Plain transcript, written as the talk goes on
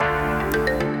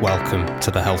Welcome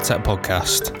to the Health Tech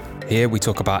Podcast. Here we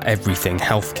talk about everything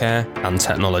healthcare and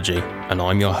technology, and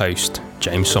I'm your host,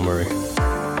 James Somaru.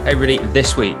 Hey everybody,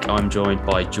 this week I'm joined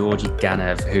by Georgi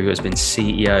Ganev, who has been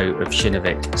CEO of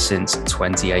Kinnevik since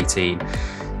 2018.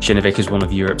 Kinnevik is one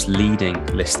of Europe's leading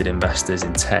listed investors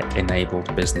in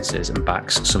tech-enabled businesses and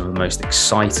backs some of the most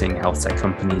exciting health tech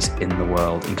companies in the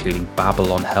world, including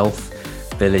Babylon Health,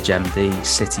 VillageMD,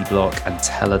 Cityblock, and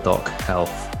Teladoc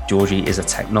Health. Georgi is a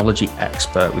technology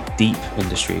expert with deep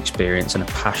industry experience and a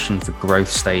passion for growth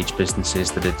stage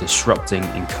businesses that are disrupting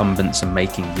incumbents and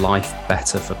making life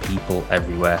better for people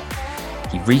everywhere.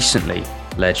 He recently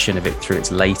led Kinnevik through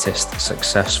its latest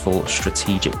successful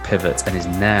strategic pivot and is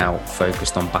now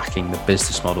focused on backing the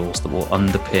business models that will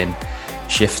underpin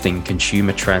shifting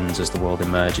consumer trends as the world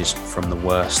emerges from the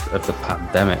worst of the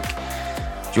pandemic.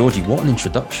 Georgi, what an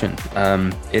introduction.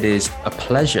 It is a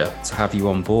pleasure to have you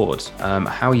on board.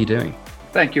 How are you doing?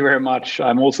 Thank you very much.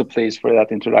 I'm also pleased for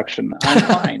that introduction. I'm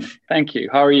fine. Thank you.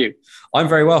 How are you? I'm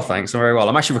very well, thanks. I'm very well.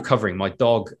 I'm actually recovering. My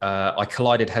dog, I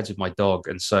collided heads with my dog,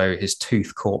 and so his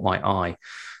tooth caught my eye.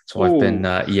 So I've been,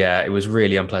 it was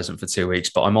really unpleasant for 2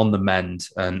 weeks, but I'm on the mend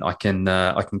and I can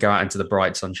go out into the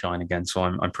bright sunshine again. So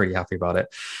I'm pretty happy about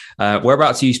it.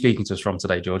 Whereabouts are you speaking to us from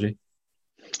today, Georgi?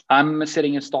 I'm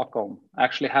sitting in Stockholm,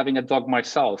 actually having a dog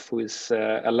myself who is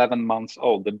 11 months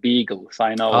old, the Beagle. So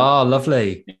I know. Oh,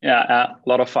 lovely. Yeah, a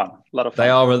lot of fun. They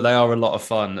are a lot of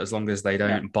fun as long as they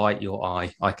don't bite your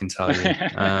eye, I can tell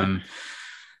you.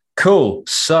 Cool.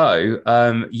 So,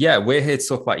 we're here to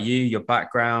talk about you, your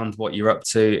background, what you're up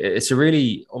to. It's a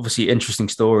really obviously interesting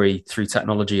story through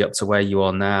technology up to where you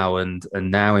are now and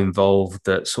now involved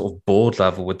at sort of board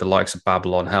level with the likes of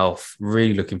Babylon Health.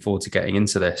 Really looking forward to getting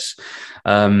into this.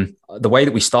 The way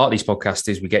that we start these podcasts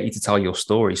is we get you to tell your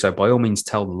story. So by all means,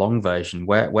 tell the long version.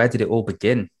 Where did it all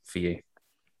begin for you?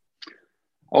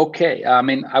 Okay,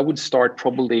 I would start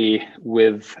probably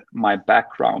with my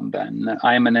background then.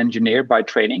 I am an engineer by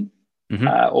training. Mm-hmm.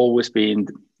 Always been,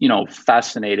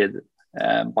 fascinated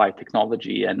by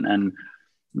technology and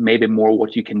maybe more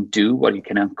what you can do, what you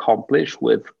can accomplish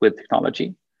with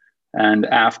technology. And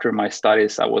after my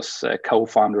studies, I was a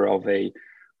co-founder of a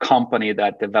company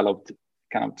that developed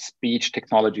kind of speech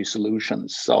technology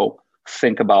solutions. So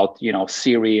think about,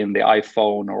 Siri in the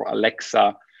iPhone or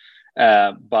Alexa.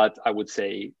 But I would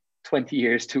say 20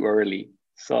 years too early.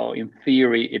 So in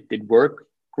theory, it did work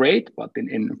great, but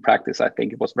in practice, I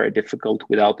think it was very difficult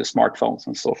without the smartphones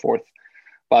and so forth.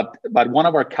 But one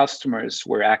of our customers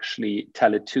were actually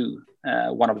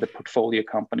Tele2, one of the portfolio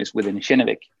companies within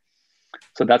Kinnevik.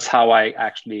 So that's how I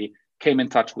actually came in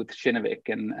touch with Kinnevik.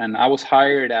 And I was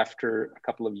hired after a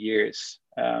couple of years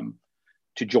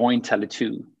to join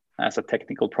Tele2 as a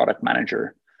technical product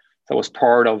manager. So I was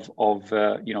part of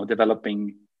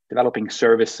developing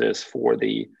services for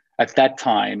the, at that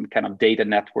time, kind of data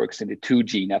networks in the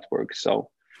 2G network. So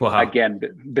Again,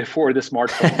 before the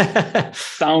smartphone.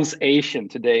 Sounds Asian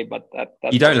today, but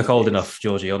that's you don't look old enough,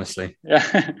 Georgi, honestly.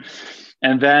 Yeah.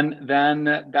 And then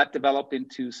that developed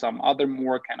into some other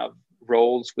more kind of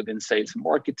roles within sales and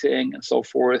marketing and so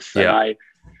forth. Yeah. And I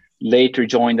later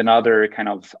joined another kind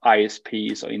of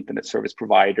ISP, so internet service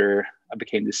provider. I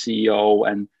became the CEO,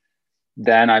 and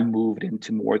then I moved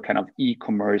into more kind of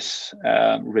e-commerce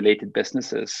related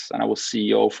businesses. And I was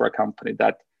CEO for a company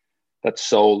that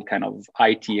sold kind of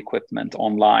IT equipment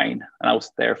online. And I was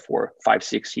there for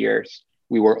 5-6 years.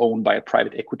 We were owned by a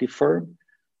private equity firm.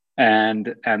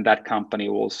 And that company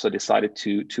also decided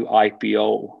to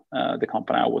IPO the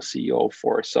company I was CEO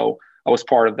for. So I was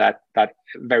part of that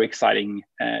very exciting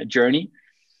journey.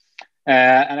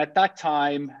 And at that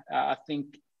time, I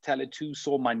think Tele2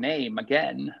 saw my name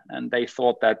again, and they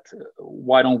thought that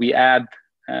why don't we add,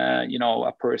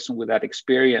 a person with that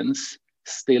experience,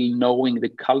 still knowing the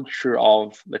culture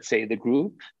of, let's say, the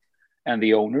group and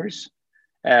the owners,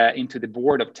 into the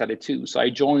board of Tele2. So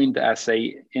I joined as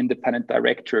a independent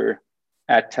director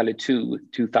at Tele2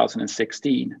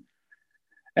 2016.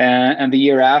 And the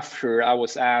year after, I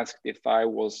was asked if I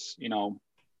was,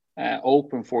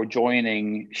 open for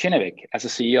joining Kinnevik as a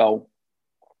CEO.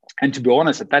 And to be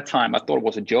honest, at that time, I thought it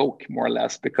was a joke, more or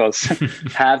less, because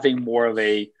having more of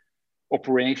a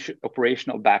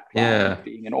operational background,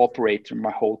 being an operator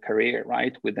my whole career,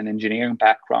 right, with an engineering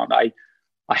background, I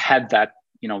had that,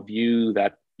 view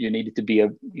that you needed to be a,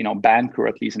 banker, or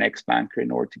at least an ex-banker,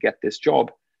 in order to get this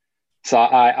job. So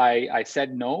I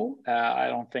said no. I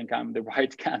don't think I'm the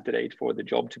right candidate for the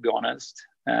job, to be honest.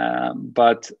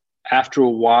 But after a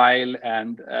while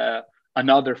and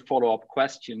another follow-up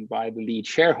question by the lead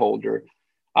shareholder,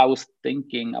 I was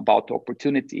thinking about the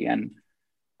opportunity, and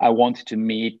I wanted to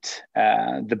meet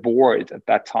the board at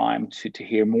that time to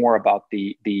hear more about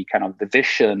the kind of the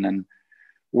vision and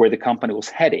where the company was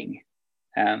heading.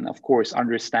 And of course,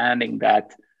 understanding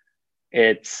that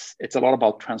it's a lot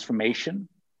about transformation.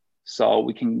 So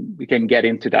we can get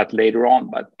into that later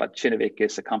on, but Kinnevik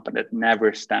is a company that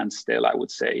never stands still. I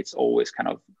would say it's always kind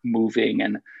of moving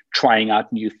and trying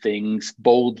out new things,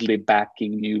 boldly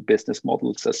backing new business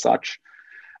models as such,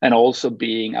 and also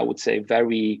being, I would say,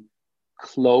 very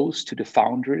close to the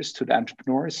founders, to the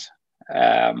entrepreneurs.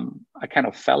 I kind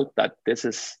of felt that this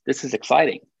is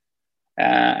exciting,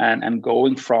 and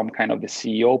going from kind of the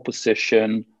CEO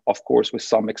position, of course, with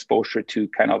some exposure to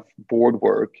kind of board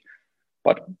work,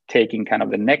 but taking kind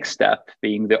of the next step,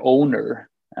 being the owner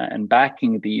and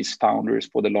backing these founders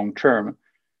for the long term,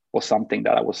 was something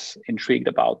that I was intrigued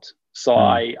about. So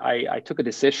I took a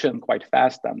decision quite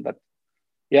fast then that,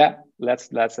 yeah, let's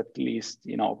at least,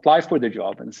 apply for the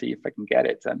job and see if I can get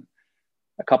it. And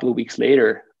a couple of weeks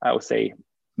later, I would say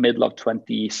middle of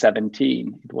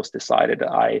 2017, it was decided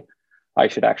that I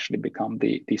should actually become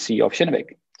the CEO of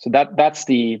Kinnevik. So that's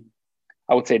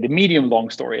I would say the medium long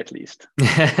story, at least,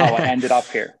 how I ended up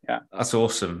here. Yeah, that's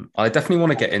awesome. I definitely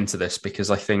want to get into this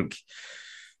because I think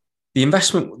the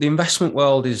investment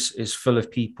world is full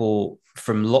of people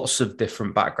from lots of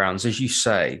different backgrounds. As you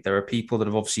say, there are people that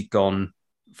have obviously gone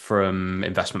from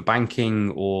investment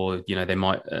banking, or they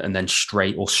might, and then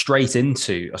straight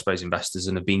into, I suppose, investors,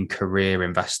 and have been career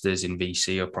investors in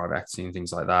VC or private equity and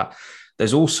things like that.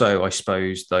 There's also, I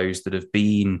suppose, those that have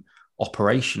been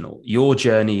operational. Your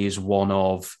journey is one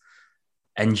of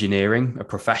engineering, a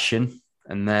profession,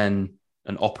 and then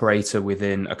an operator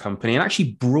within a company, and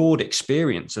actually broad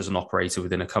experience as an operator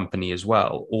within a company as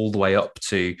well, all the way up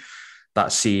to that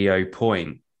CEO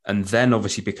point, and then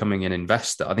obviously becoming an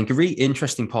investor. I think a really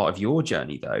interesting part of your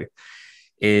journey, though,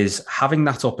 is having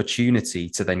that opportunity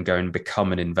to then go and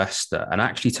become an investor and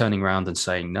actually turning around and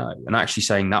saying no, and actually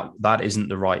saying that isn't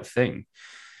the right thing.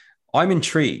 I'm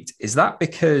intrigued. Is that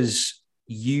because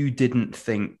you didn't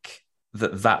think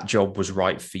that job was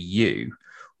right for you,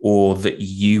 or that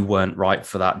you weren't right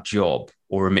for that job,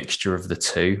 or a mixture of the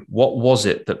two? What was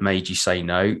it that made you say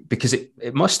no? Because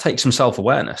it must take some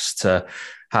self-awareness to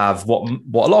have what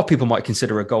a lot of people might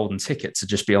consider a golden ticket, to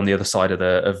just be on the other side of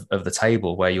the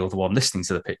table, where you're the one listening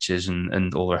to the pitches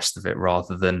and all the rest of it,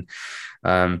 rather than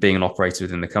being an operator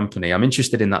within the company. I'm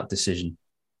interested in that decision.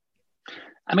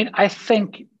 I mean, I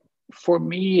think for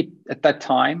me at that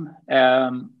time,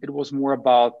 it was more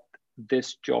about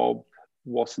this job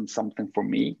wasn't something for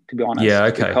me, to be honest. Yeah,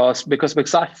 okay.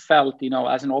 Because I felt,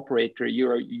 as an operator,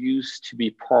 you're used to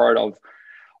be part of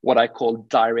what I call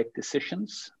direct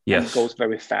decisions. Yes. And it goes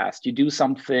very fast. You do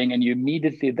something and you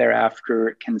immediately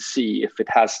thereafter can see if it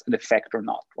has an effect or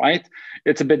not, right?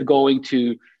 It's a bit going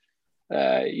to,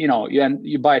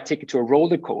 you buy a ticket to a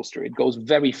roller coaster. It goes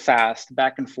very fast,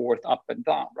 back and forth, up and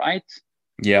down, right?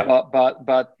 Yeah.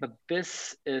 But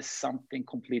this is something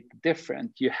completely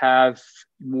different. You have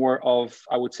more of,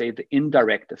 I would say, the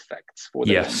indirect effects for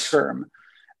the long term.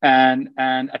 And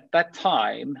at that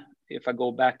time, if I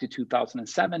go back to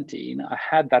 2017, I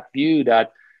had that view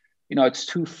that, it's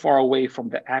too far away from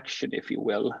the action, if you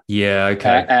will. Yeah,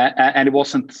 okay. And it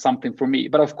wasn't something for me.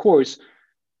 But of course,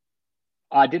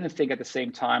 I didn't think at the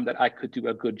same time that I could do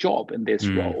a good job in this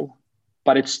role.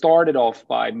 But it started off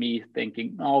by me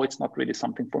thinking, no, it's not really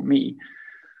something for me.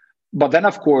 But then,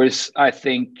 of course, I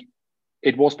think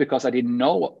it was because I didn't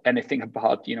know anything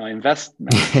about, investing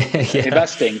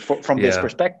from this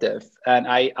perspective. And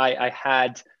I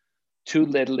had too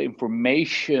little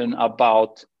information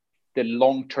about the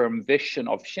long-term vision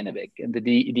of Kinnevik and the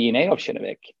DNA of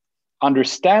Kinnevik.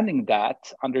 Understanding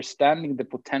the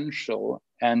potential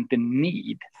and the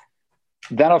need,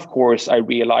 then, of course, I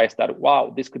realized that,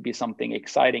 wow, this could be something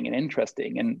exciting and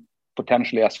interesting and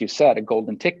potentially, as you said, a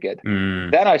golden ticket.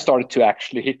 Then I started to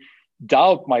actually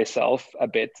doubt myself a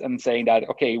bit and saying that,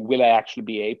 okay, will I actually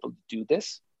be able to do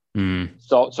this?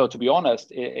 So to be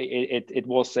honest, it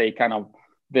was a kind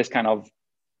of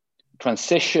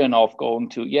transition of going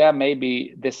to,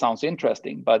 maybe this sounds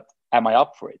interesting, but am I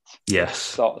up for it? Yes.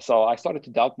 So I started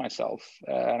to doubt myself,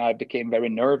 and I became very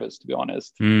nervous, to be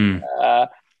honest.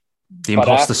 The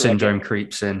imposter syndrome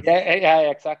creeps in. Yeah,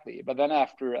 exactly. But then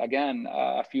after, again,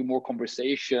 a few more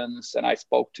conversations, and I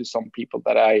spoke to some people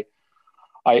that I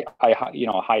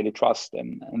highly trust,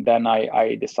 and then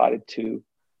I decided to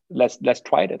let's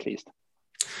try it at least.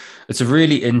 It's a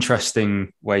really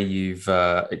interesting way you've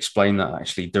explained that,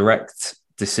 actually. Direct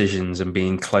decisions and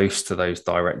being close to those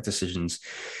direct decisions.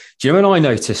 Do you know when I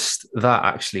noticed that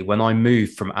actually when I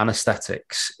moved from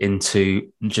anesthetics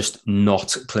into just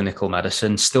not clinical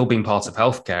medicine, still being part of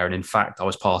healthcare? And in fact, I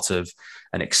was part of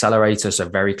an accelerator, so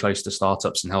very close to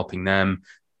startups and helping them,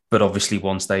 but obviously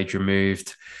one stage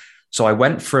removed. So I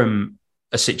went from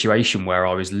a situation where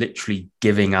I was literally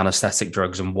giving anesthetic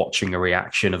drugs and watching a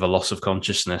reaction of a loss of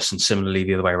consciousness, and similarly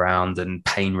the other way around, and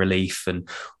pain relief and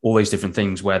all those different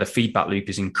things where the feedback loop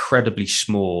is incredibly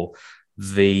small.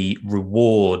 The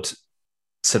reward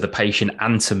to the patient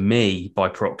and to me by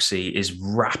proxy is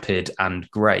rapid and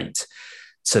great,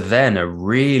 to then a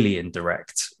really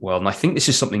indirect world. And I think this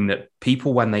is something that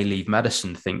people, when they leave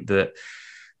medicine, think that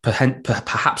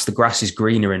perhaps the grass is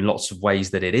greener in lots of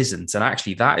ways that it isn't. And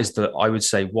actually that is I would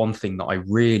say, one thing that I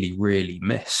really, really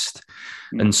missed.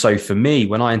 And so for me,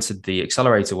 when I entered the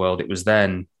accelerator world, it was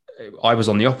then I was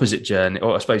on the opposite journey,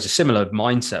 or I suppose a similar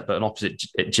mindset, but an opposite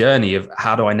journey of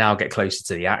how do I now get closer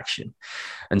to the action?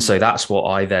 And so that's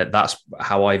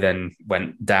how I then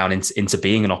went down into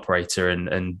being an operator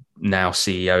and now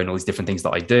CEO and all these different things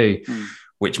that I do,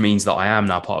 which means that I am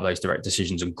now part of those direct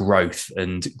decisions and growth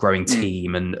and growing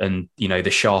team and the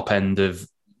sharp end of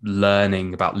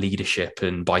learning about leadership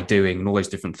and by doing and all those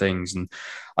different things. And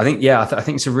I think, I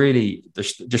think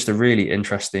it's just a really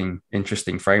interesting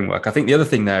framework. I think the other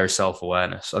thing there is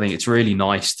self-awareness. I think it's really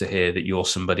nice to hear that you're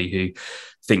somebody who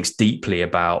thinks deeply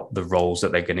about the roles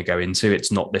that they're going to go into.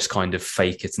 It's not this kind of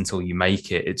fake it until you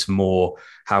make it. It's more,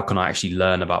 how can I actually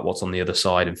learn about what's on the other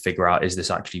side and figure out, is this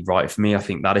actually right for me? I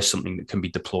think that is something that can be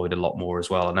deployed a lot more as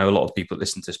well. I know a lot of people that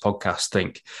listen to this podcast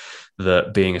think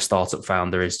that being a startup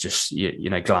founder is just,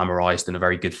 glamorized and a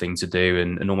very good thing to do.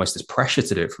 And almost there's pressure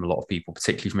to do it from a lot of people,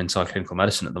 particularly from inside clinical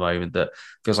medicine at the moment, that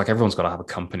feels like everyone's got to have a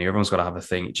company, everyone's got to have a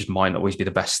thing. It just might not always be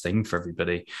the best thing for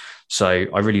everybody. So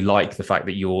I really like the fact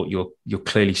that you're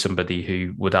clearly somebody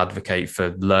who would advocate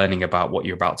for learning about what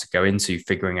you're about to go into,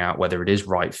 figuring out whether it is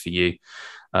right for you.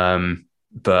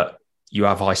 But you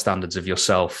have high standards of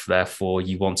yourself. Therefore,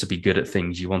 you want to be good at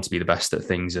things. You want to be the best at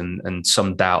things. And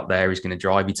some doubt there is going to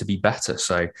drive you to be better.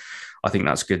 So I think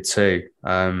that's good too.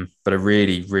 But a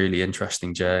really, really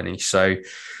interesting journey. So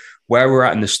where we're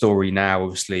at in the story now,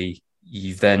 obviously,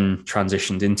 you've then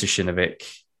transitioned into Kinnevik.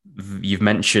 You've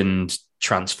mentioned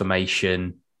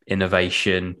transformation,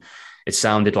 innovation. It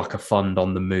sounded like a fund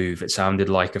on the move. It sounded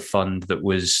like a fund that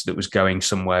was going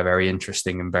somewhere very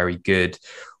interesting and very good.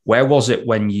 Where was it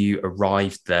when you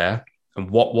arrived there?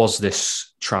 And what was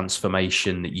this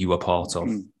transformation that you were part of?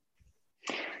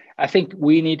 I think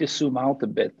we need to zoom out a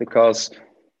bit, because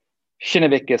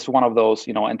Kinnevik is one of those,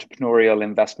 entrepreneurial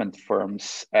investment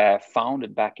firms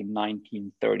founded back in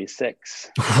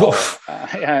 1936. So,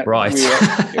 right.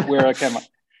 We're kind of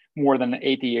more than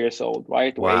 80 years old,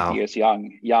 right? Or wow. 80 years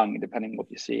young, depending what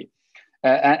you see.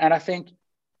 And I think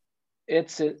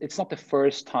it's not the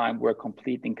first time we're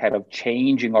completing kind of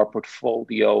changing our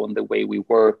portfolio and the way we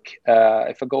work.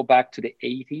 If I go back to the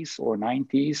 80s or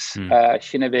 90s,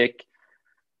 Kinnevik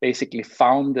basically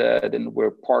founded and we're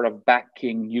part of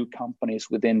backing new companies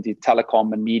within the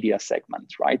telecom and media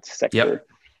segment, right? Sector.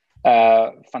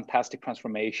 Yep. Fantastic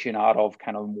transformation out of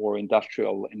kind of more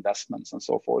industrial investments and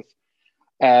so forth.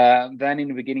 Then in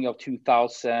the beginning of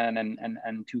 2000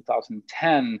 and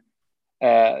 2010,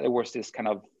 there was this kind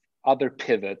of other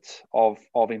pivot of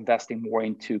investing more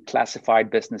into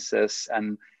classified businesses,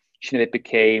 and Kinnevik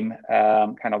became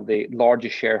kind of the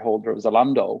largest shareholder of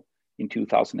Zalando in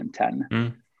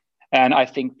 2010. And I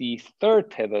think the third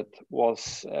pivot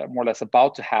was more or less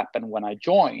about to happen when I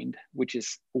joined, which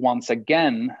is once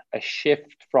again a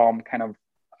shift from kind of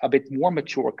a bit more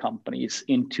mature companies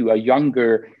into a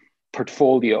younger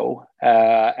portfolio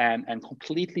and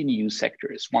completely new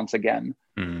sectors. Once again,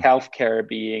 healthcare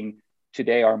being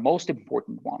today our most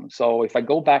important one. So if I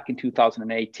go back in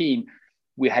 2018,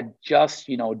 we had just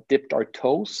dipped our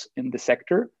toes in the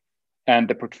sector, and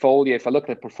the portfolio, if I look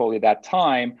at the portfolio at that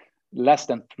time, less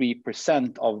than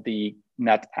 3% of the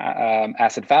net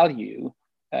asset value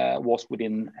was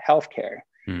within healthcare.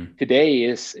 Today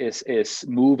is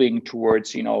moving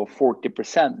towards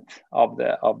 40% of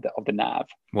the NAV.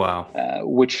 Wow.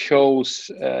 Which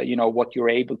shows what you're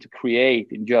able to create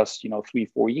in just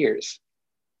 3-4 years.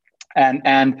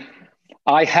 And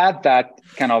I had that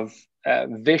kind of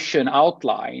vision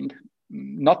outlined,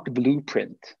 not the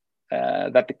blueprint,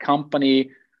 that the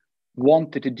company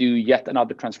wanted to do yet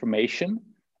another transformation,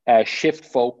 shift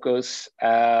focus,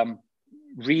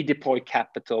 redeploy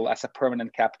capital as a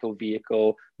permanent capital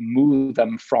vehicle, move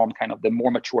them from kind of the more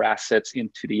mature assets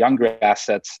into the younger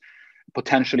assets,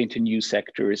 potentially into new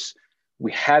sectors.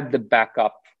 We had the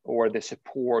backup or the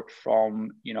support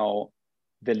from,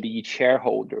 the lead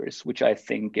shareholders, which I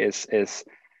think is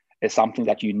something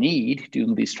that you need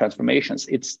doing these transformations.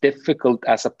 It's difficult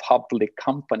as a public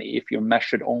company if you're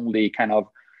measured only kind of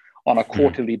on a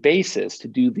quarterly basis to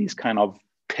do these kind of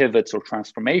pivots or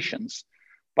transformations.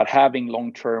 But having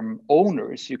long-term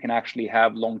owners, you can actually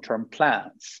have long-term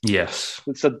plans. Yes.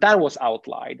 So that was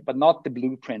outlined, but not the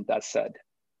blueprint as said.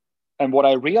 And what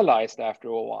I realized after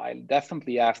a while,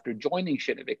 definitely after joining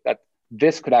Kinnevik, that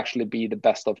this could actually be the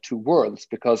best of two worlds,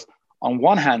 because on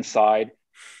one hand side,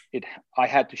 I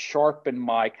had to sharpen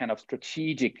my kind of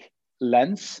strategic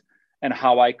lens and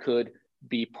how I could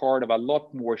be part of a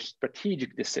lot more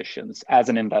strategic decisions as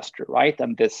an investor, right?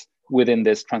 And this within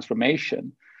this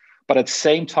transformation. But at the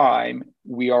same time,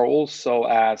 we are also,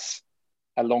 as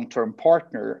a long-term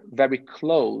partner, very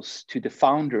close to the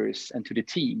founders and to the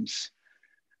teams,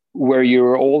 where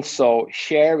you're also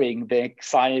sharing the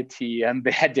anxiety and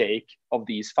the headache of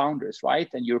these founders, right?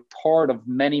 And you're part of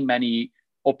many, many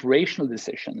operational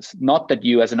decisions. Not that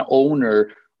you as an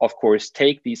owner, of course,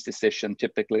 take these decisions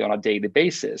typically on a daily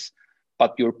basis,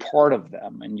 but you're part of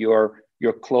them and you're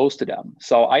close to them.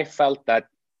 So I felt that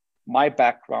my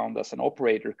background as an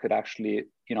operator could actually,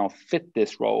 fit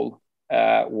this role,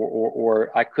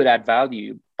 or I could add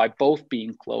value by both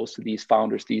being close to these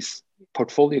founders, these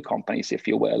portfolio companies, if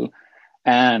you will,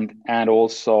 and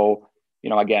also,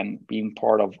 again, being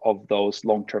part of those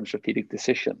long-term strategic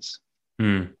decisions.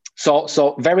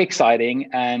 So very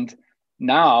exciting. And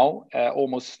now,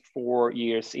 almost 4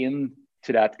 years into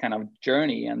that kind of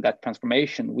journey and that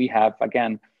transformation, we have,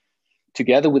 again,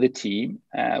 together with a team,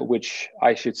 which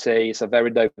I should say is a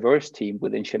very diverse team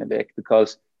within Kinnevik,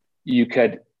 because you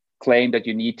could claim that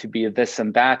you need to be this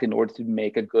and that in order to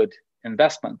make a good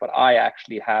investment. But I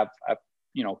actually have a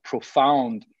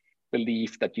profound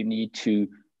belief that you need to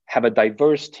have a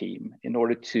diverse team in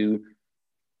order to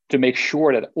make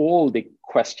sure that all the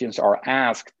questions are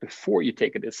asked before you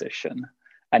take a decision.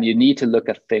 And you need to look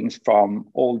at things from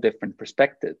all different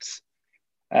perspectives.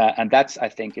 And that's, I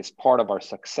think, is part of our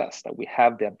success, that we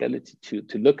have the ability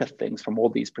to look at things from all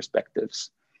these perspectives.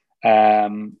 I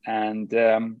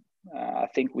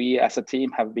think we as a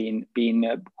team have been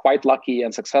quite lucky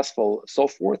and successful so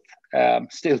forth,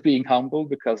 still being humble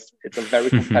because it's a very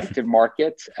competitive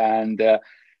market, and a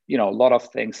lot of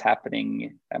things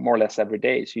happening more or less every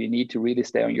day. So you need to really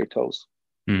stay on your toes.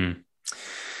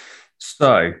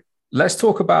 So let's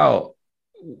talk about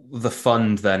the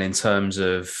fund then in terms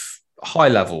of high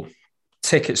level,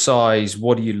 ticket size.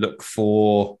 What do you look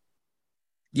for?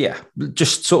 Yeah,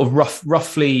 just sort of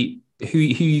roughly who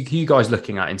you guys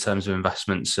looking at in terms of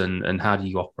investments, and how do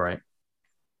you operate?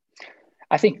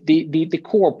 I think the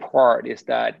core part is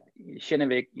that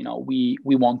Kinnevik, we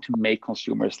want to make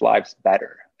consumers' lives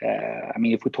better.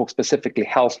 If we talk specifically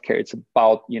healthcare, it's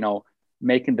about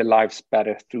making the lives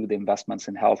better through the investments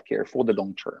in healthcare for the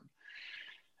long term,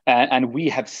 and we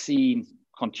have seen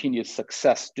continued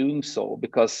success doing so,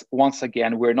 because once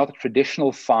again, we're not a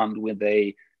traditional fund with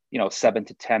a 7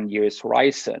 to 10 years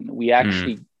horizon. We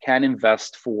actually can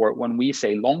invest for, when we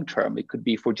say long term, it could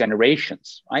be for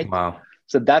generations, right? Wow.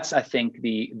 So that's, I think,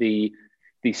 the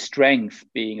strength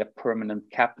being a permanent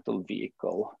capital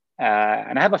vehicle.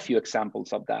 And I have a few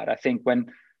examples of that. I think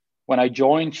when I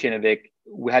joined Kinnevik,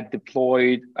 we had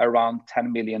deployed around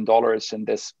 $10 million in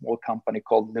this small company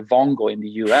called Livongo in the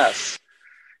US.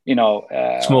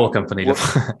 Small company.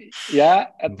 Yeah,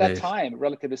 at that time,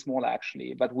 relatively small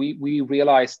actually. But we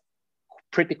realized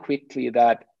pretty quickly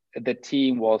that the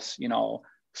team was,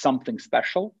 something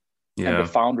special. Yeah. And the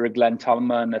founder, Glenn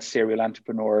Tullman, a serial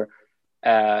entrepreneur,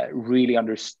 really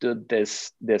understood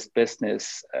this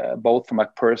business, both from a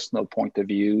personal point of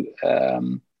view,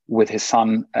 with his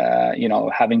son,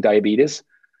 having diabetes,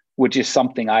 which is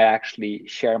something I actually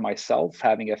share myself,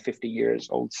 having a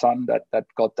 50-year-old son that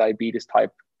got diabetes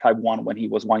type 1 when he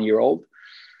was 1 year old.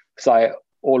 So I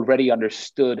already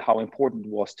understood how important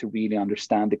it was to really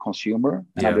understand the consumer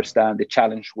and understand the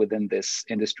challenge within this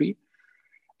industry.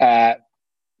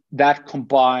 That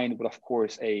combined with, of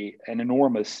course, an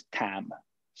enormous TAM.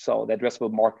 So the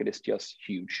addressable market is just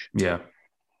huge. Yeah.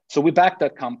 So we backed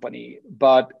that company.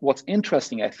 But what's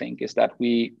interesting, I think, is that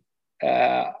we,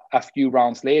 a few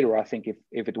rounds later, I think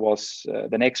if it was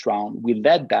the next round, we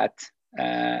led that.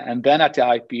 And then at the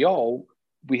IPO,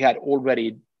 we had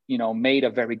already, made a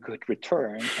very good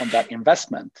return on that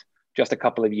investment just a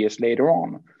couple of years later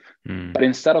on. But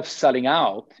instead of selling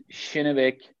out,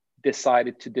 Kinnevik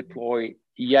decided to deploy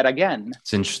yet again.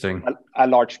 It's interesting. A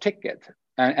large ticket.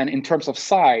 And in terms of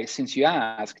size, since you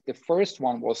asked, the first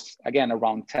one was, again,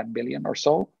 around 10 billion or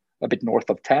so, a bit north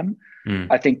of 10.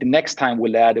 I think the next time we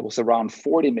led, it was around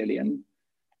 40 million.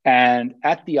 And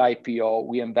at the IPO,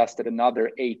 we invested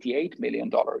another $88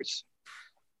 million.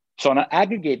 So on an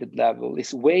aggregated level,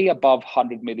 it's way above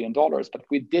 $100 million, but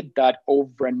we did that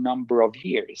over a number of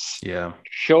years. Yeah.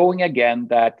 Showing again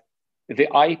that the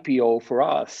IPO for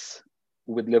us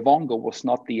with Livongo was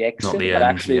not the exit, but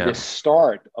actually the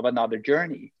start of another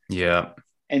journey. Yeah.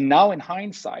 And now in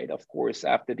hindsight, of course,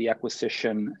 after the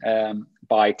acquisition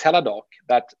by Teladoc,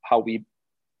 that's how we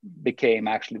became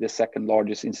actually the second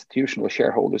largest institutional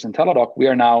shareholders in Teladoc.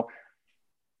 We're now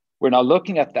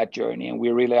looking at that journey, and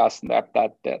we're realizing that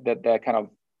the kind of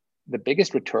the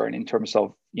biggest return in terms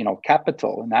of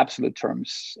capital in absolute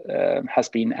terms has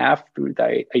been after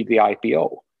the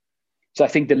IPO. So I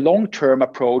think the long-term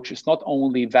approach is not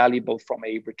only valuable from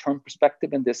a return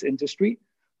perspective in this industry,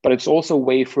 but it's also a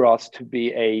way for us to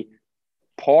be a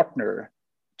partner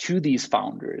to these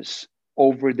founders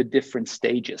over the different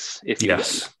stages, if you will.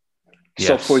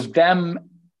 So for them,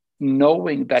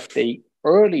 knowing that they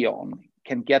early on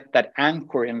can get that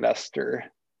anchor investor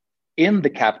in the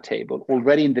cap table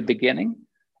already in the beginning,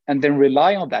 and then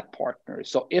rely on that partner.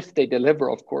 So if they deliver,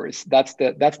 of course, that's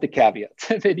the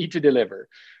caveat. They need to deliver.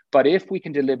 But if we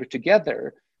can deliver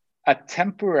together, a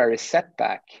temporary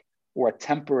setback or a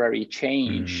temporary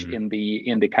change in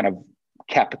the kind of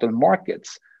capital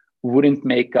markets wouldn't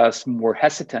make us more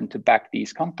hesitant to back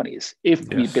these companies if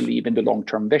we believe in the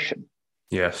long-term vision.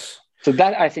 Yes. So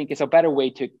that, I think, is a better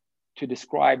way to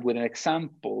describe with an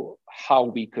example how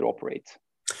we could operate.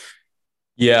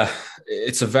 Yeah,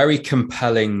 it's a very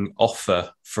compelling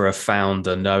offer for a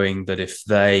founder, knowing that if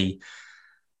they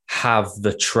have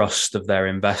the trust of their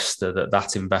investor,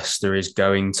 that investor is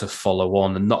going to follow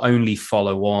on, and not only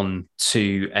follow on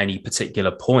to any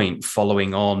particular point,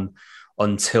 following on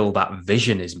until that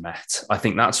vision is met. I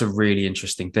think that's a really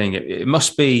interesting thing. It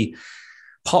must be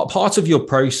part of your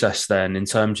process then, in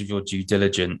terms of your due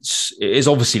diligence, is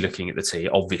obviously looking at the team,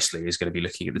 obviously is going to be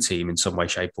looking at the team in some way,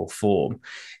 shape or form.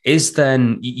 Is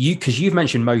then because you've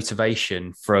mentioned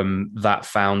motivation from that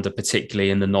founder, particularly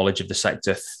in the knowledge of the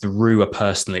sector through a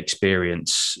personal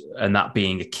experience, and that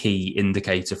being a key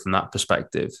indicator from that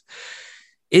perspective,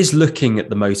 is looking at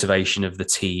the motivation of the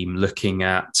team, looking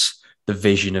at the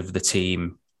vision of the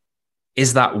team,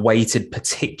 is that weighted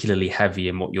particularly heavy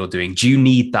in what you're doing? Do you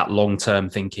need that long-term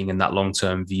thinking and that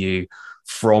long-term view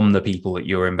from the people that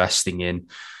you're investing in?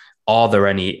 Are there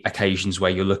any occasions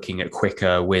where you're looking at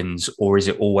quicker wins, or is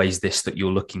it always this that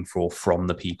you're looking for from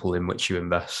the people in which you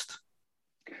invest?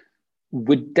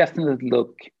 We definitely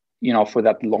look, for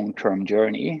that long-term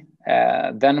journey.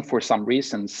 Then for some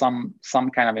reason, some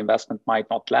kind of investment might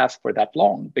not last for that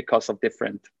long because of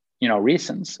different,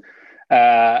 reasons.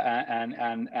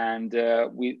 And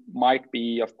we might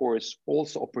be, of course,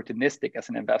 also opportunistic as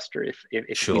an investor if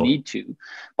we need to.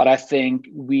 But I think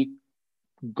we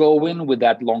go in with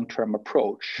that long-term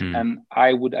approach. And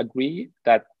I would agree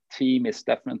that team is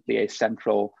definitely a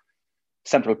central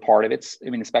part of it. I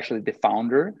mean, especially the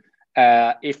founder.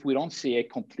 If we don't see a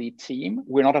complete team,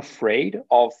 we're not afraid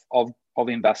of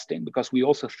investing, because we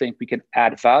also think we can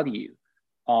add value,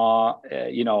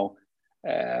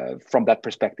 from that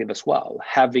perspective as well.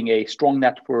 Having a strong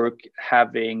network,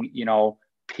 having,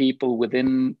 people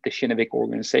within the Kinnevik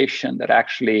organization that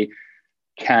actually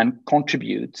can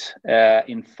contribute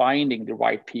in finding the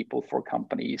right people for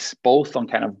companies, both on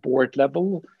kind of board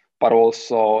level, but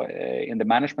also in the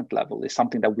management level, is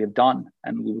something that we've done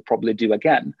and we will probably do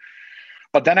again.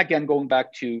 But then again, going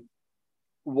back to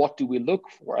what do we look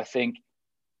for? I think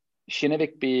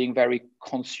Kinnevik being very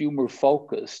consumer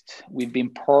focused, we've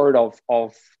been part of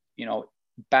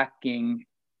backing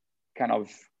kind of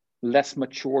less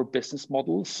mature business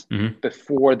models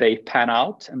before they pan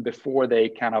out and before they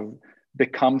kind of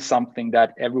become something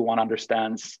that everyone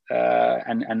understands,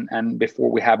 and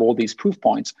before we have all these proof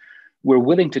points. We're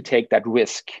willing to take that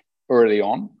risk early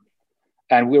on,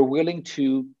 and we're willing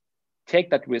to take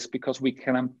that risk because we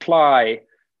can apply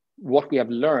what we have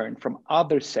learned from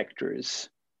other sectors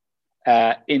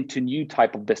into new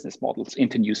type of business models,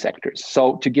 into new sectors.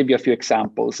 So to give you a few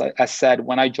examples, I said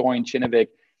when I joined Kinnevik,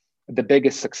 the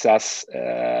biggest success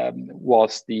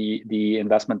was the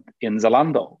investment in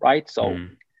Zalando, right? So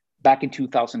back in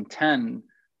 2010,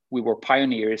 we were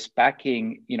pioneers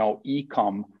backing,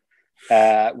 e-com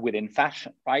within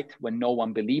fashion, right? When no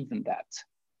one believed in that.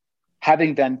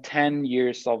 Having then 10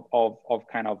 years of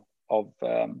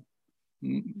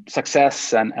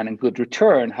success and a good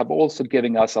return have also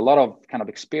given us a lot of kind of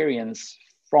experience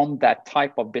from that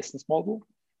type of business model.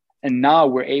 And now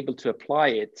we're able to apply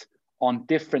it on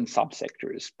different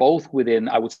subsectors, both within,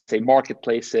 I would say,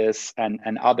 marketplaces and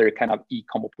other kind of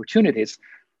e-com opportunities.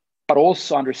 but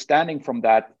also understanding from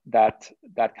that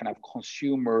kind of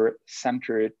consumer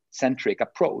centric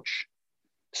approach.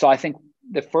 So I think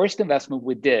the first investment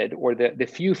we did, or the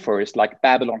few first, like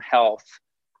Babylon Health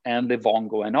and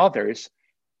Livongo and others,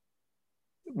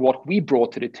 what we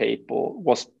brought to the table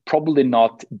was probably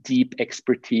not deep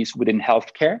expertise within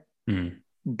healthcare,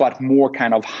 but more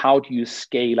kind of how do you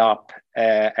scale up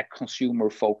a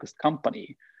consumer-focused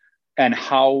company, and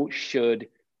how should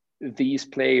these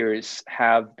players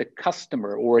have the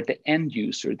customer or the end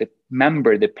user, the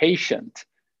member, the patient,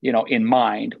 in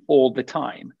mind all the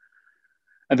time.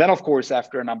 And then, of course,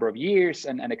 after a number of years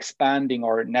and expanding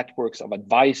our networks of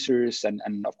advisors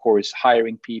and of course,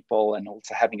 hiring people and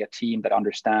also having a team that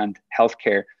understand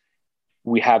healthcare,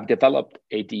 we have developed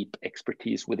a deep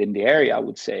expertise within the area, I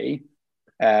would say.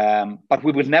 But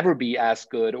we will never be as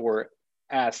good or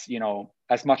as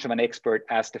much of an expert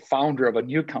as the founder of a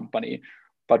new company,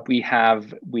 but we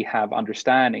have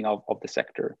understanding of the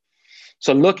sector.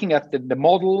 So looking at the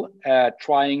model,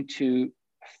 trying to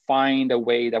find a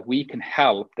way that we can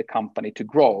help the company to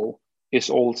grow is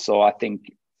also, I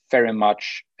think, very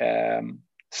much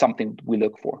something we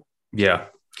look for. Yeah.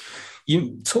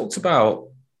 You talked about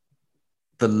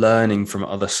the learning from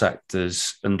other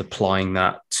sectors and applying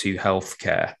that to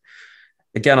healthcare.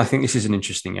 Again, I think this is an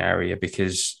interesting area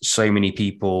because so many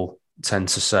people tend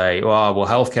to say, well,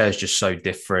 healthcare is just so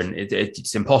different.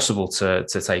 It's impossible to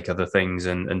take other things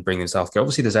and bring them to healthcare.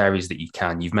 Obviously, there's areas that you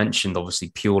can. You've mentioned,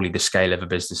 obviously, purely the scale of a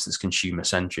business that's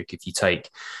consumer-centric. If you take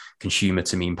consumer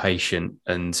to mean patient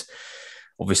and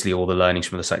obviously all the learnings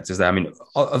from the sectors there. I mean,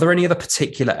 are there any other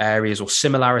particular areas or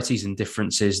similarities and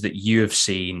differences that you have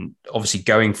seen? Obviously,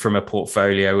 going from a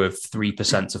portfolio of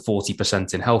 3% to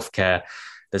 40% in healthcare,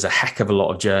 there's a heck of a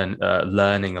lot of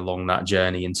learning along that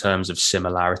journey in terms of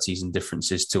similarities and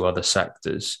differences to other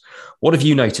sectors. What have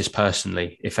you noticed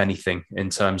personally, if anything, in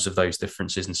terms of those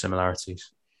differences and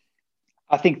similarities?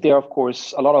 I think there are, of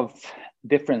course, a lot of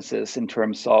differences in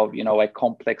terms of, a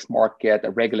complex market,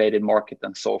 a regulated market,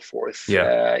 and so forth.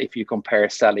 Yeah. If you compare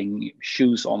selling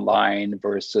shoes online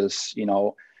versus,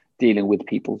 dealing with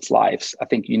people's lives, I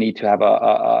think you need to have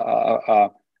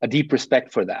a deep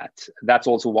respect for that. That's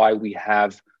also why we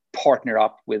have partnered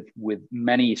up with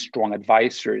many strong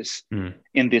advisors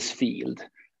in this field.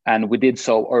 And we did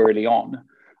so early on.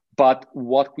 But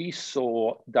what we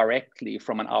saw directly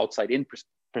from an outside-in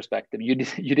perspective, you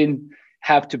didn't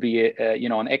have to be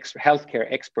an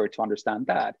healthcare expert to understand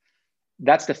that.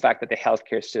 That's the fact that the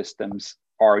healthcare systems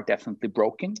are definitely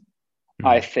broken.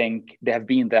 I think they have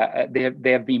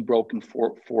been broken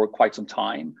for quite some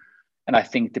time. And I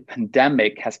think the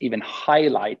pandemic has even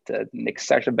highlighted and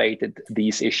exacerbated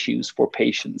these issues for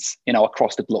patients,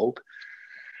 across the globe.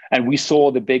 And we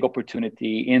saw the big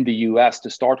opportunity in the US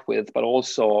to start with, but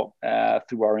also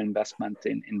through our investment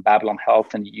in Babylon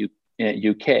Health in the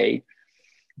UK,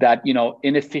 that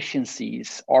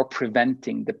inefficiencies are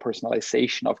preventing the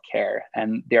personalization of care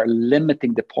and they're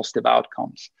limiting the positive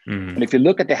outcomes. And if you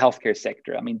look at the healthcare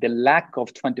sector, I mean, the lack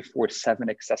of 24/7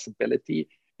 accessibility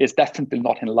is definitely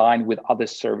not in line with other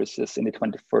services in the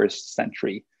 21st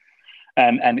century.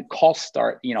 And costs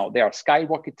are, they are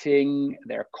skyrocketing,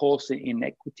 they're causing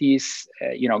inequities,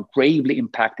 gravely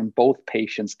impacting both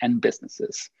patients and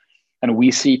businesses. And we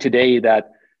see today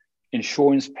that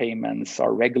insurance payments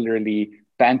are regularly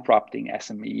bankrupting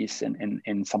SMEs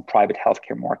in some private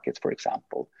healthcare markets, for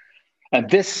example. And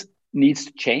this needs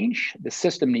to change. The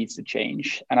system needs to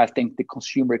change. And I think the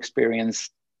consumer experience,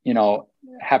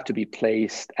 have to be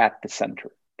placed at the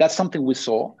center. That's something we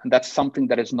saw, and that's something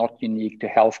that is not unique to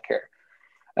healthcare.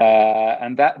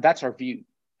 And that's our view.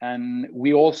 And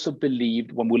we also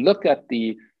believed when we looked at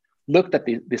the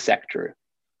sector,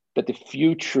 that the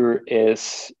future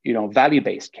is,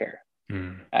 value-based care.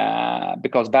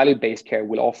 Because value-based care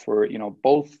will offer,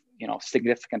 both,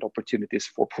 significant opportunities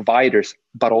for providers,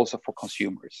 but also for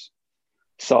consumers.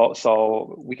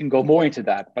 So we can go more into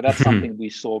that, but that's something we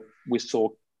saw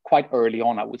quite early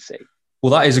on, I would say.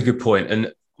 Well, that is a good point.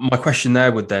 And my question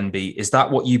there would then be, is that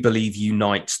what you believe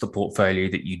unites the portfolio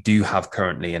that you do have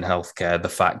currently in healthcare?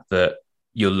 The fact that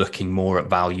you're looking more at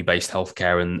value-based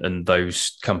healthcare and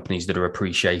those companies that are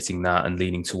appreciating that and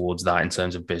leaning towards that in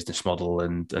terms of business model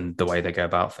and the way they go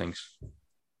about things?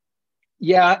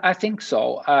 Yeah, I think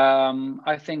so. I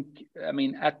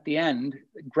mean, at the end,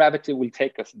 gravity will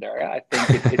take us there. I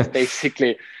think it's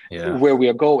basically where we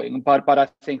are going. But I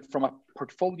think from a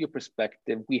portfolio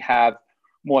perspective, we have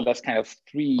more or less kind of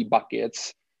three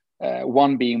buckets.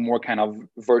 One being more kind of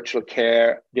virtual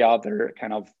care, the other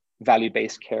kind of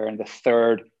value-based care, and the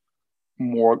third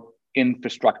more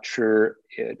infrastructure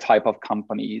type of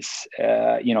companies,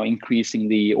 increasing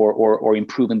the or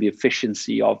improving the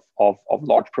efficiency of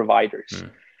large providers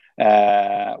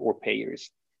or payers.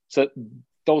 So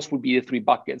those would be the three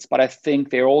buckets. But I think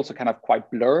they're also kind of quite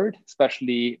blurred,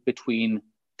 especially between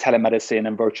telemedicine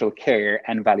and virtual care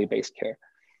and value-based care.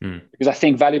 Because I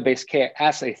think value-based care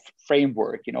as a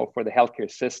framework, for the healthcare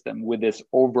system, with this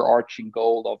overarching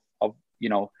goal of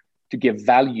to give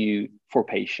value for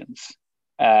patients,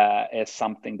 is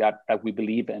something that we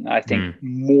believe in. I think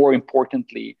more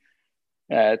importantly,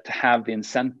 to have the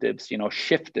incentives,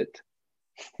 shifted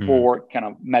for kind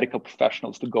of medical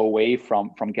professionals to go away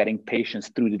from getting patients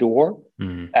through the door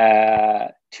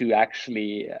to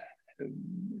actually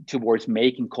towards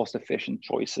making cost-efficient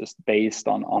choices based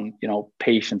on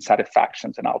patient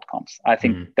satisfactions and outcomes. I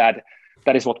think that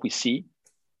is what we see.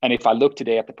 And if I look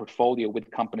today at the portfolio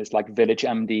with companies like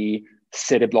VillageMD,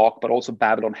 Cityblock, but also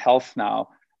Babylon Health now,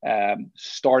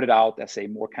 started out as a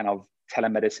more kind of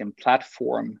telemedicine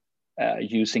platform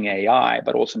using AI,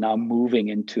 but also now moving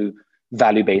into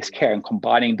value-based care, and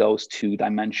combining those two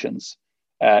dimensions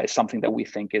is something that we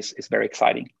think is very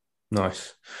exciting.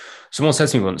 Nice. Someone said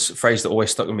to me once, a phrase that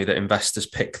always stuck with me, that investors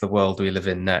pick the world we live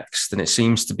in next. And it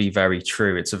seems to be very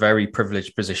true. It's a very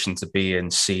privileged position to be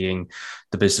in, seeing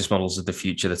the business models of the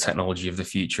future, the technology of the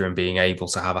future, and being able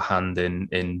to have a hand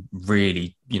in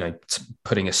really,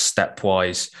 putting a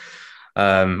stepwise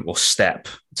or step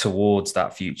towards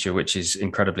that future, which is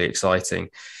incredibly exciting.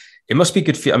 It must be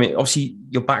good for you. I mean, obviously,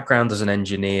 your background as an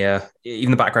engineer,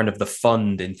 even the background of the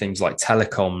fund in things like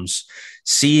telecoms,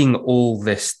 seeing all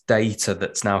this data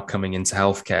that's now coming into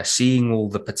healthcare, seeing all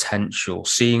the potential,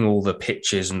 seeing all the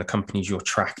pitches and the companies you're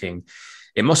tracking,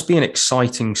 it must be an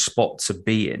exciting spot to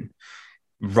be in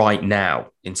right now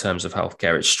in terms of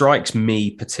healthcare. It strikes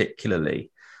me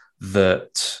particularly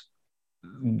that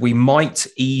we might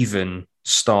even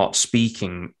start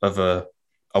speaking of a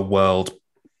world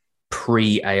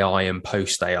pre-AI and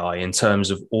post-AI in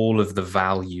terms of all of the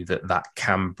value that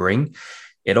can bring.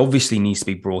 It obviously needs to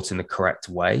be brought in the correct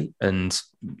way, and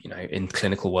in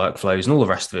clinical workflows and all the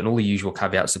rest of it, and all the usual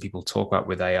caveats that people talk about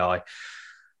with AI.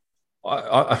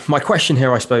 My question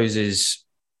here, I suppose, is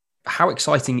how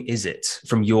exciting is it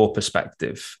from your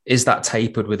perspective? Is that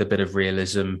tapered with a bit of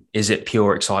realism? Is it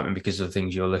pure excitement because of the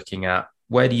things you're looking at?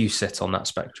 Where do you sit on that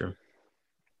spectrum?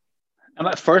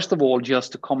 First of all,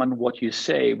 just to comment what you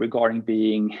say regarding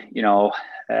being,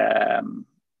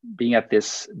 being at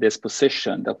this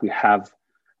position, that we have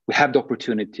the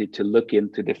opportunity to look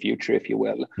into the future, if you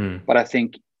will. But I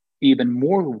think even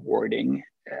more rewarding,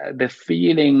 the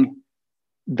feeling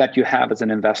that you have as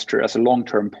an investor, as a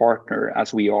long-term partner,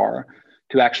 as we are,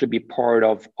 to actually be part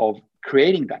of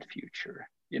creating that future,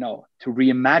 to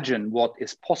reimagine what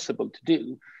is possible to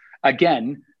do.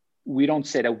 Again, we don't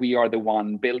say that we are the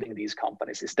one building these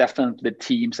companies. It's definitely the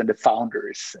teams and the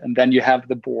founders, and then you have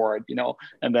the board,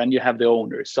 and then you have the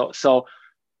owners. So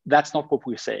that's not what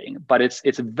we're saying, but it's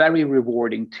very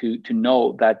rewarding to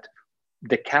know that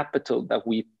the capital that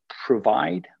we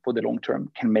provide for the long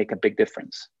term can make a big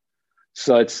difference.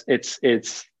 So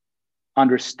it's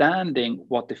understanding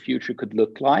what the future could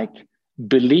look like,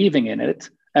 believing in it,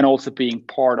 and also being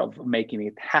part of making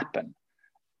it happen.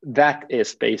 That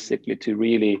is basically to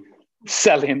really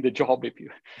sell in the job, if you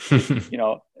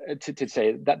to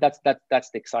say that's the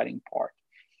exciting part.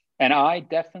 And I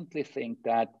definitely think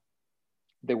that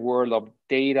the world of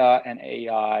data and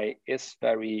AI is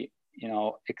very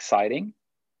exciting.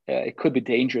 It could be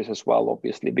dangerous as well,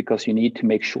 obviously, because you need to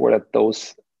make sure that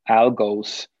those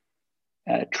algos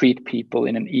treat people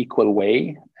in an equal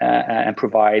way and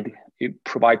provide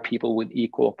people with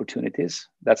equal opportunities.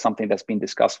 That's something that's been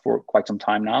discussed for quite some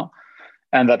time now.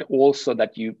 And that also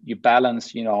that you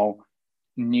balance,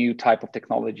 new type of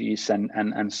technologies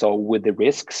and so with the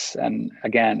risks. And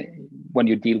again, when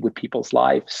you deal with people's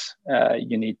lives,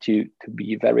 you need to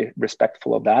be very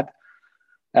respectful of that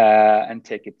and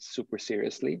take it super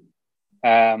seriously.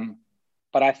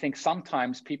 But I think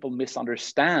sometimes people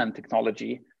misunderstand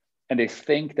technology, and they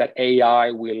think that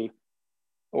AI will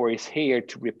or is here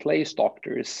to replace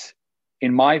doctors.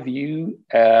 In my view,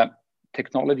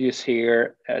 technology is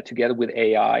here together with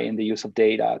AI and the use of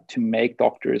data to make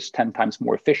doctors 10 times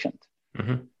more efficient.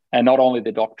 Mm-hmm. And not only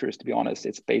the doctors, to be honest,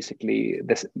 it's basically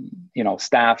this,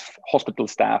 staff, hospital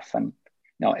staff, and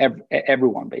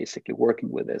everyone basically working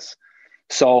with this.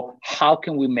 So how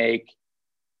can we make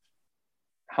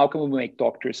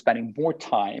doctors spending more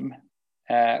time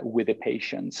with the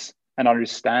patients and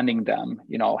understanding them,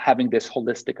 having this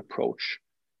holistic approach?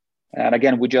 And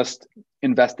again, we just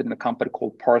invested in a company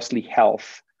called Parsley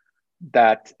Health,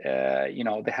 that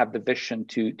they have the vision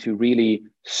to really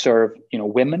serve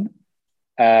women,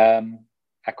 a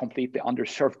completely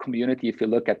underserved community. If you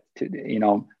look at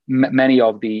many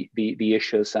of the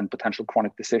issues and potential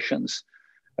chronic decisions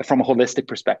from a holistic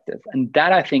perspective, and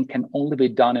that I think can only be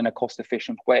done in a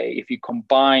cost-efficient way if you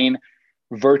combine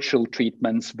virtual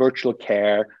treatments, virtual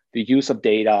care, the use of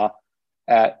data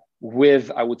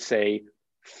with, I would say,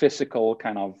 physical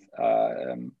kind of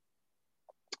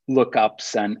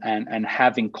lookups and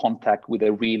having contact with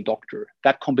a real doctor.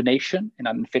 That combination in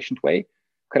an efficient way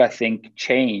could, I think,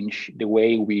 change the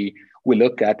way we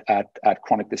look at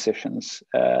chronic decisions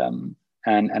and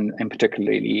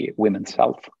particularly women's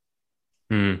health.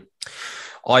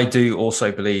 I do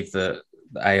also believe that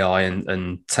AI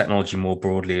and technology more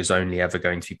broadly is only ever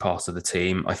going to be part of the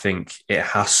team. I think it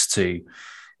has to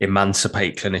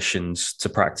emancipate clinicians to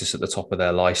practice at the top of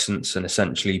their license and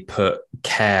essentially put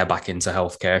care back into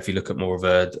healthcare if you look at more of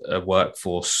a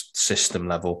workforce system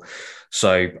level.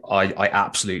 So I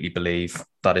absolutely believe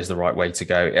that is the right way to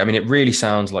go. I mean, it really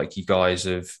sounds like you guys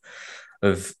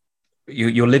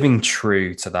you're living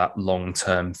true to that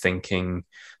long-term thinking,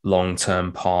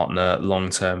 long-term partner,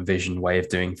 long-term vision way of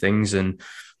doing things. And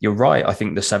you're right. I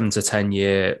think the 7 to 10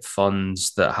 year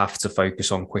funds that have to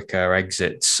focus on quicker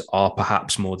exits are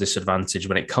perhaps more disadvantaged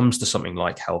when it comes to something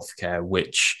like healthcare,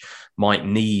 which might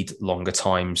need longer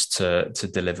times to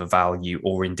deliver value,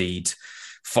 or indeed,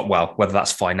 whether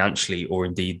that's financially or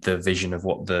indeed the vision of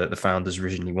what the founders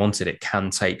originally wanted, it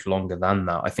can take longer than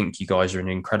that. I think you guys are in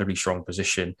an incredibly strong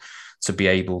position to be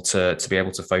able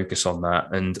to focus on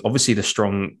that. And obviously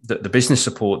the business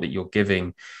support that you're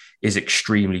giving is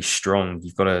extremely strong.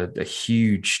 You've got a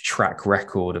huge track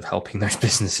record of helping those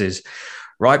businesses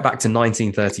right back to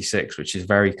 1936, which is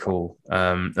very cool.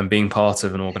 And being part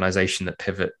of an organization that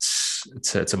pivots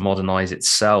to modernize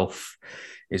itself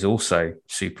is also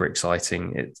super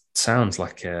exciting. It sounds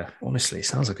like honestly, it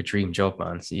sounds like a dream job,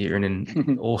 man. So you're in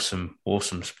an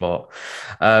awesome spot.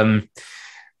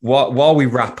 While we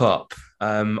wrap up,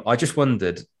 I just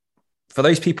wondered, for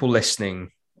those people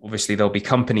listening, obviously there'll be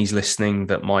companies listening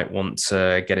that might want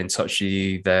to get in touch with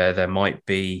you. There might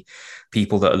be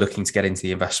people that are looking to get into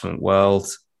the investment world.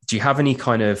 Do you have any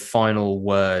kind of final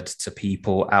word to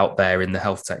people out there in the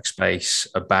health tech space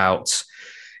about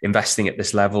investing at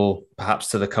this level, perhaps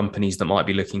to the companies that might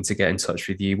be looking to get in touch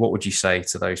with you? What would you say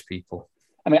to those people?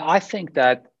 I mean, I think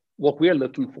that what we're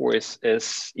looking for is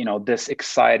this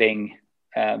exciting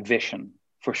vision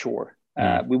for sure.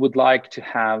 We would like to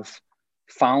have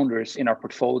founders in our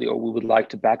portfolio. We would like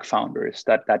to back founders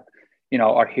that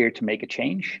are here to make a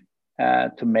change,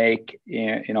 to make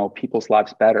people's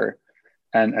lives better,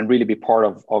 and really be part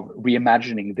of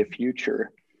reimagining the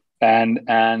future.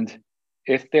 And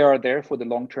if they are there for the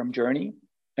long-term journey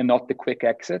and not the quick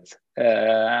exit,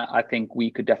 I think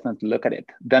we could definitely look at it.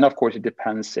 Then, of course, it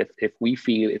depends if we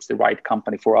feel it's the right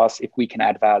company for us, if we can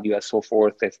add value and so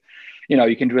forth. If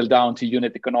you can drill down to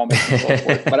unit economics and so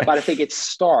forth. But I think it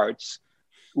starts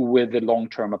with the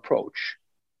long-term approach.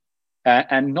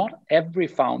 And not every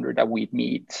founder that we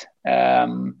meet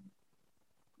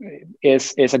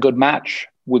is a good match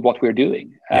with what we're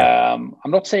doing. Yeah.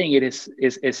 I'm not saying it is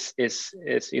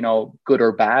good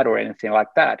or bad or anything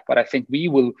like that, but I think we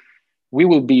will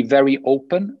be very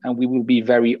open and we will be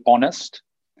very honest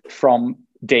from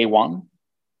day one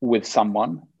with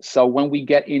someone. So when we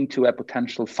get into a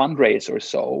potential fundraise or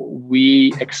so,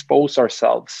 we expose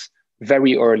ourselves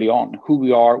very early on, who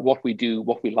we are, what we do,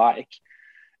 what we like.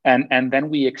 And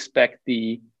then we expect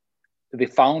the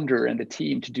founder and the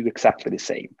team to do exactly the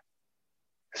same.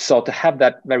 So to have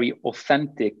that very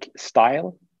authentic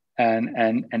style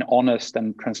and honest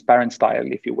and transparent style,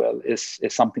 if you will, is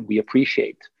something we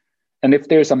appreciate. And if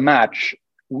there's a match,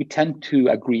 we tend to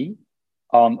agree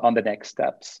on the next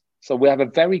steps. So we have a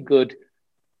very good,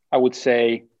 I would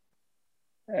say,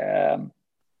 good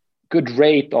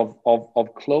rate of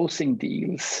closing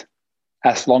deals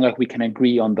as long as we can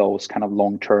agree on those kind of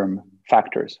long-term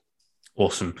factors.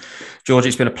 Awesome. Georgi,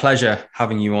 it's been a pleasure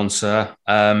having you on, sir.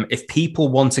 If people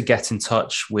want to get in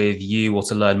touch with you or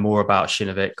to learn more about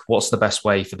Kinnevik, what's the best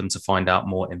way for them to find out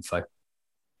more info?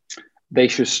 They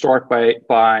should start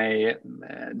by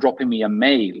dropping me a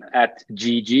mail at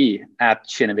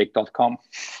gg@kinnevik.com.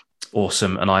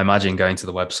 Awesome. And I imagine going to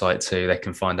the website too, they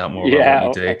can find out more about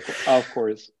what you do. Of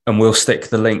course. And we'll stick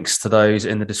the links to those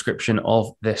in the description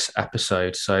of this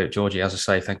episode. So Georgi, as I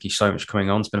say, thank you so much for coming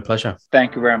on. It's been a pleasure.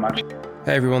 Thank you very much.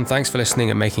 Hey everyone, thanks for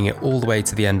listening and making it all the way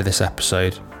to the end of this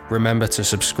episode. Remember to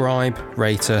subscribe,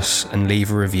 rate us, and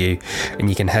leave a review. And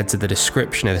you can head to the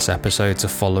description of this episode to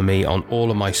follow me on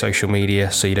all of my social media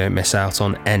so you don't miss out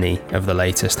on any of the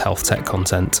latest health tech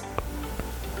content.